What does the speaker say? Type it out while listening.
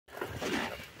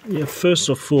Yeah, first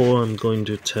of all, I'm going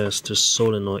to test the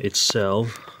solenoid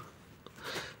itself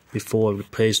before I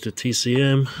replace the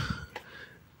TCM.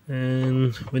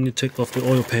 And when you take off the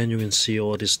oil pan, you can see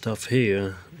all this stuff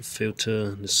here: the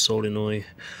filter, the solenoid.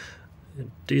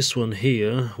 And this one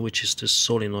here, which is the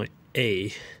solenoid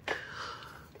A,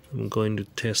 I'm going to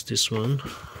test this one.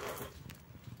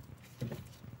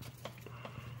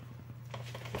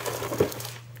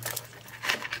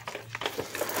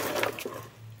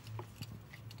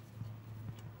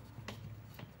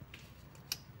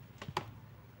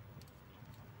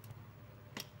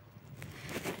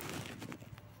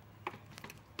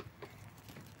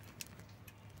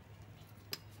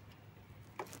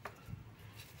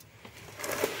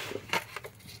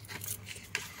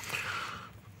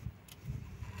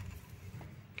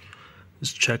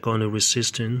 Let's check on the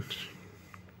resistance.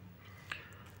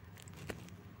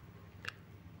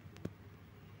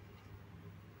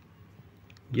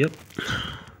 Yep.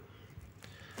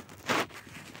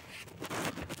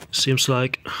 Seems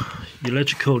like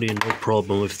electrically no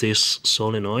problem with this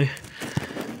solenoid.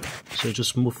 So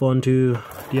just move on to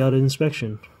the other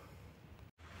inspection.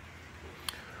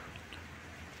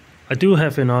 I do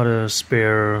have another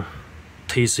spare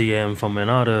TCM from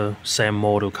another same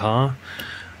model car.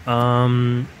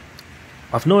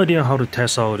 I've no idea how to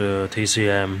test out the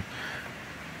TCM.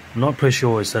 I'm not pretty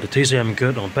sure is that the TCM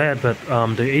good or bad, but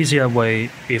the easier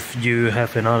way, if you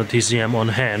have another TCM on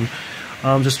hand,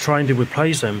 just trying to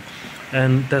replace them,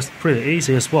 and that's pretty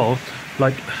easy as well.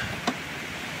 Like,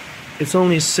 it's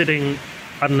only sitting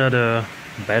under the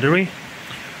battery.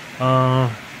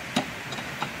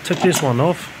 Take this one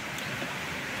off,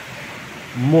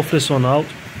 move this one out,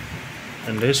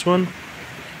 and this one,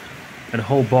 and the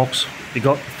whole box. You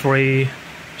got 3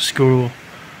 screws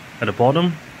at the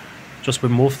bottom. Just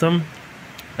remove them,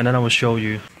 and then I will show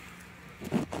you.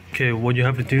 Okay, what you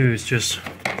have to do is just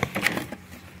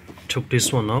took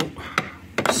this one out,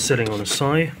 sitting on the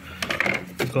side.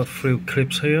 You've got 3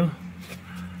 clips here,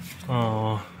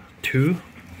 2,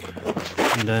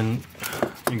 and then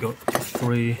you got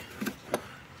 3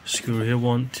 screws here,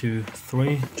 1, 2,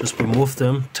 3. Just remove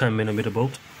them, 10mm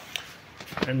bolt,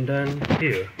 and then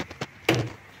here.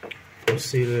 You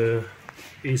see the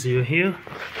easier here.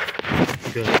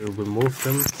 You're going to remove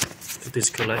them,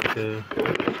 disconnect the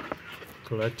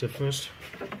collector first.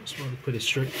 This one pretty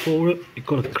straightforward. You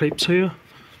got the clips here.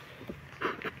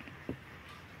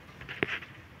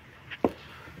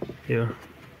 Here,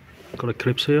 got the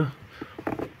clips here.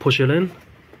 Push it in.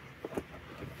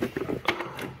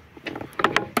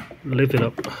 Lift it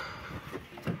up.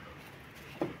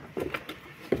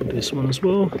 This one as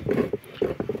well.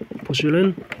 Push it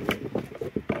in.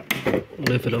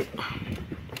 Lift it up.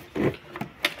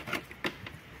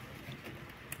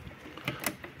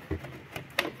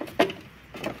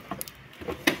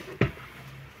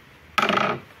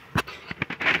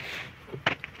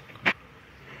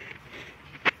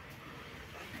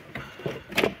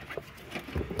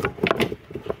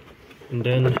 And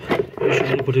then you should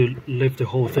be able to lift the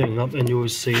whole thing up, and you will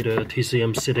see the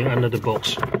TCM sitting under the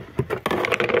box.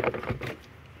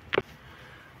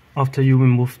 After you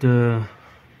remove the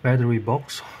battery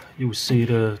box, you will see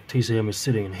the TCM is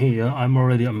sitting in here. I'm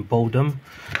already unbolted them.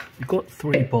 You got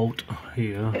 3 bolts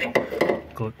here.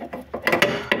 Got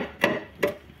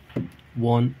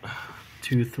 1,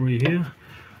 2, 3 here.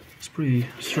 It's pretty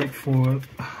straightforward.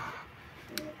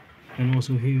 And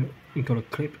also here you got a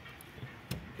clip.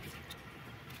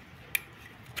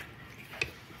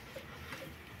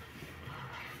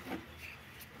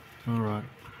 Alright.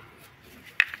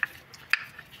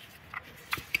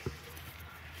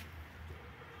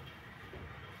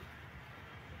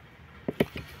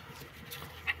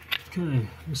 Okay,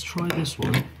 let's try this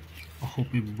one. I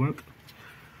hope it will work.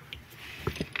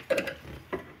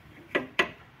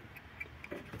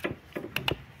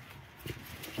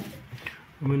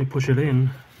 When you push it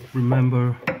in,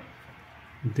 remember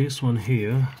this one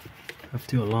here have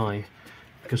to align,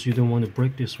 because you don't want to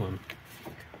break this one.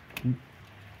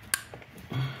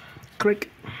 Click.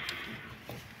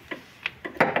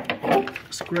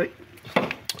 That's great.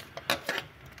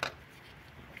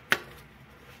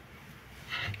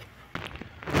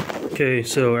 Okay,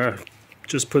 so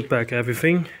just put back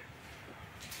everything.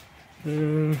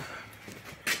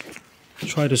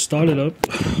 Try to start it up.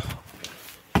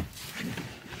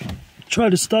 Try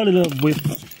to start it up with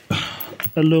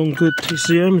a long good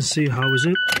TCM and see how is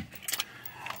it.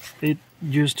 It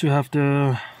used to have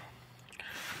the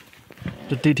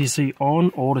DTC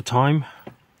on all the time.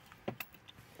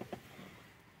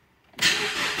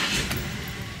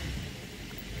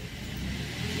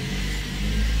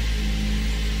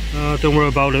 Don't worry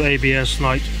about the ABS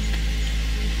light.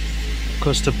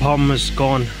 because the problem is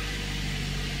gone.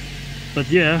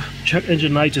 But yeah, check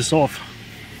engine light is off.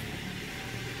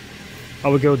 I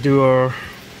will go do a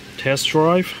test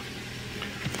drive.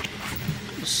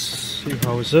 Let's see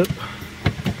how is it.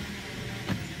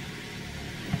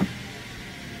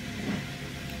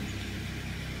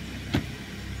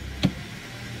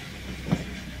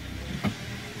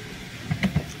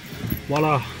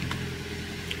 Voila.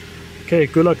 Okay,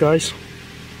 good luck guys.